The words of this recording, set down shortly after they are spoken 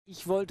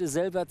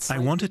I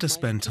wanted to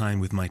spend time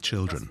with my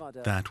children.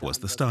 That was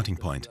the starting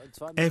point.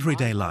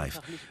 Everyday life,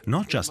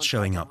 not just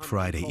showing up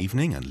Friday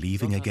evening and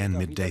leaving again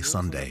midday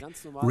Sunday.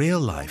 Real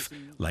life,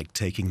 like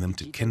taking them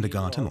to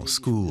kindergarten or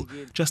school,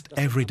 just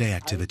everyday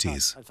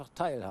activities.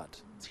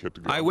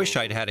 I wish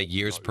I'd had a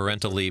year's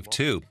parental leave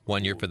too.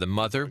 1 year for the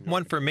mother,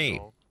 1 for me.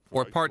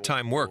 Or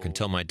part-time work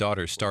until my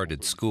daughter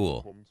started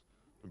school.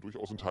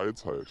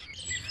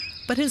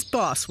 But his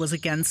boss was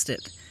against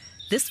it.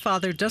 This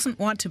father doesn't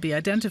want to be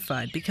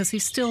identified because he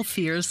still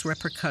fears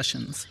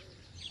repercussions.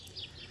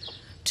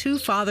 2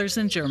 fathers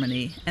in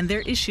Germany and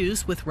their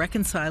issues with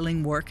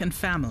reconciling work and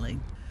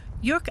family.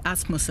 Jörg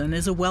Asmussen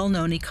is a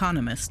well-known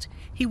economist.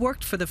 He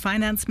worked for the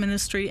finance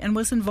ministry and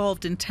was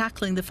involved in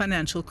tackling the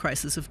financial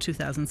crisis of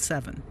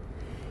 2007.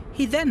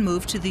 He then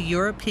moved to the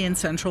European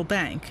Central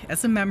Bank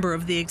as a member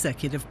of the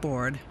executive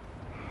board.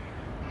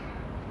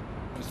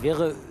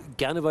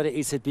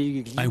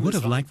 I would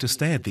have liked to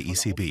stay at the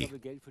ECB.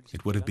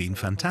 It would have been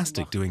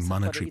fantastic doing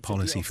monetary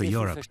policy for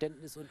Europe.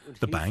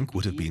 The bank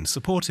would have been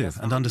supportive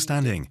and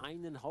understanding.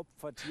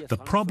 The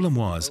problem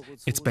was,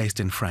 it's based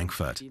in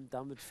Frankfurt,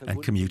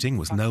 and commuting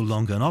was no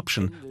longer an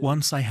option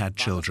once I had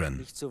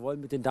children.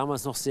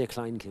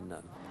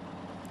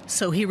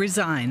 So he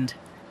resigned.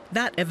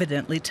 That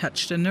evidently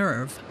touched a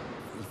nerve.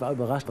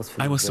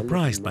 I was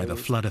surprised by the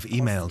flood of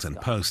emails and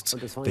posts.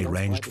 They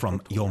ranged from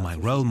 "you're my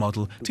role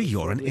model" to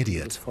 "you're an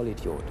idiot."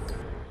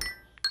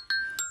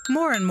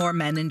 More and more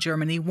men in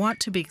Germany want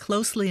to be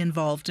closely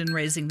involved in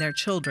raising their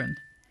children.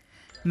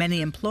 Many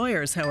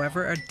employers,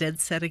 however, are dead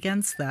set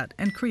against that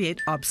and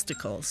create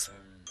obstacles.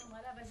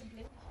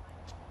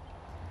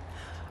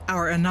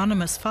 Our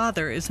anonymous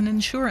father is an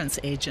insurance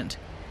agent.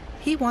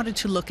 He wanted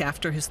to look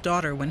after his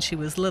daughter when she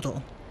was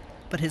little,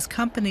 but his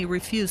company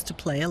refused to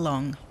play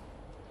along.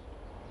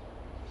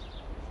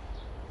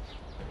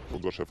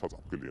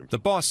 The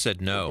boss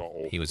said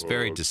no. He was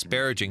very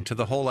disparaging to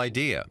the whole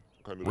idea.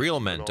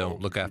 Real men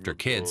don't look after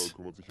kids.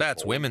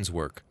 That's women's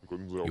work.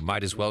 You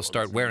might as well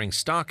start wearing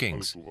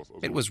stockings.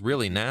 It was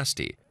really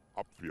nasty.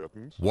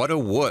 What a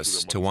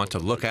wuss to want to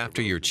look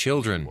after your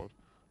children.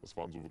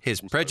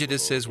 His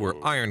prejudices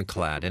were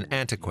ironclad and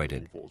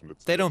antiquated.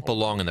 They don't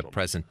belong in the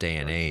present day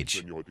and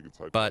age.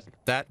 But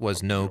that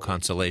was no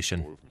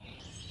consolation.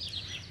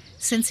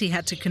 Since he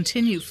had to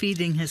continue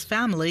feeding his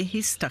family,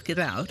 he stuck it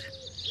out.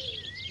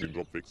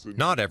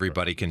 Not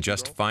everybody can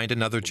just find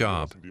another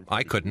job.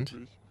 I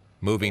couldn't.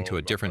 Moving to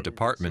a different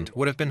department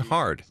would have been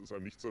hard.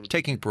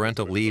 Taking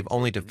parental leave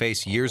only to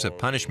face years of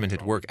punishment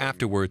at work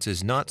afterwards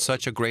is not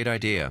such a great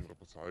idea.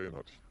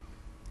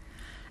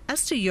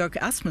 As to Jörg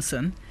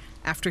Asmussen,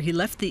 after he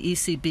left the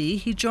ECB,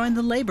 he joined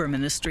the Labor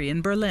Ministry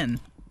in Berlin.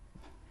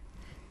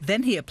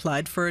 Then he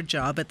applied for a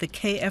job at the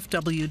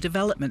KfW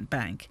Development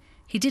Bank.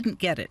 He didn't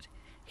get it.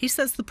 He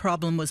says the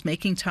problem was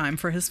making time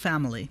for his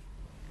family.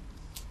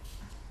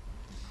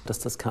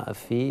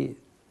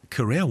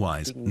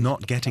 Career-wise,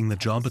 not getting the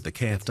job at the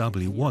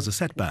KfW was a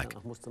setback.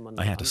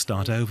 I had to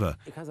start over.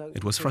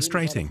 It was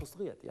frustrating.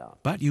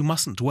 But you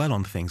mustn't dwell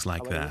on things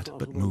like that,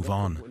 but move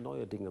on.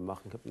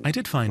 I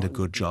did find a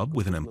good job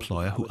with an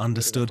employer who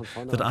understood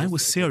that I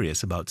was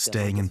serious about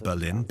staying in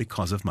Berlin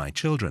because of my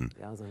children.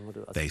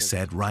 They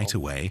said right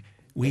away,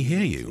 "We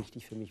hear you."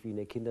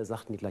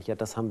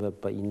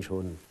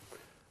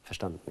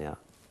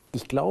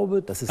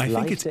 I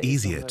think it's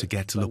easier to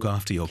get to look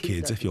after your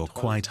kids if you're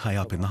quite high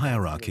up in the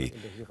hierarchy.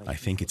 I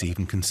think it's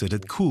even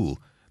considered cool.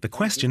 The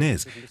question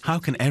is, how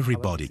can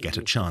everybody get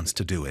a chance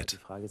to do it?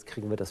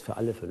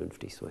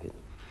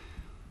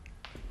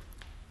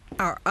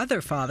 Our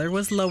other father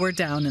was lower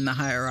down in the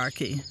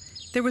hierarchy.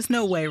 There was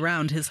no way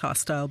round his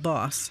hostile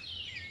boss.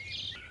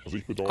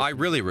 I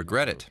really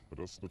regret it.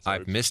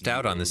 I've missed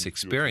out on this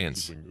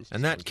experience,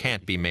 and that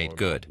can't be made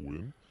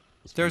good.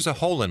 There's a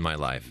hole in my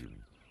life.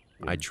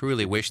 I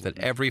truly wish that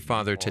every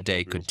father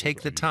today could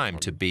take the time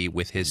to be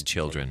with his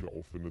children.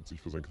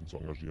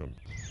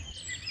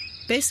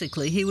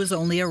 Basically, he was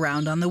only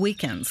around on the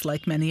weekends,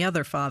 like many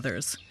other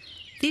fathers.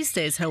 These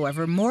days,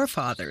 however, more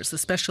fathers,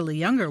 especially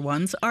younger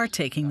ones, are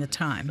taking the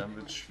time.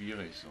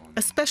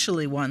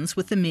 Especially ones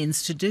with the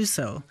means to do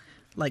so,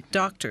 like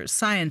doctors,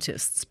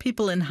 scientists,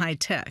 people in high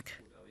tech.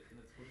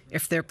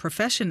 If their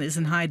profession is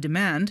in high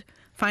demand,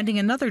 finding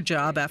another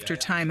job after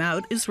time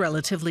out is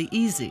relatively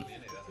easy.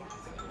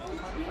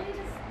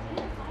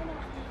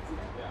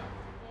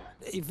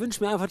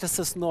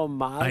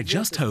 I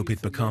just hope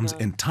it becomes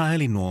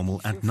entirely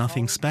normal and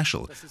nothing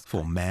special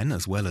for men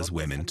as well as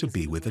women to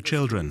be with the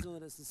children.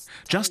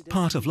 Just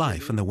part of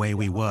life and the way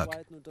we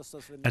work.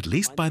 At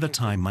least by the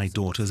time my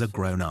daughters are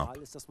grown up.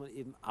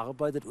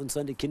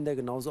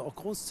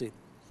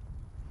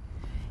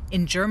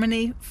 In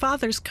Germany,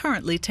 fathers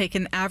currently take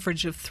an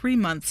average of 3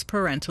 months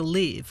parental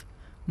leave.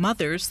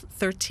 Mothers,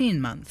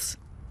 13 months.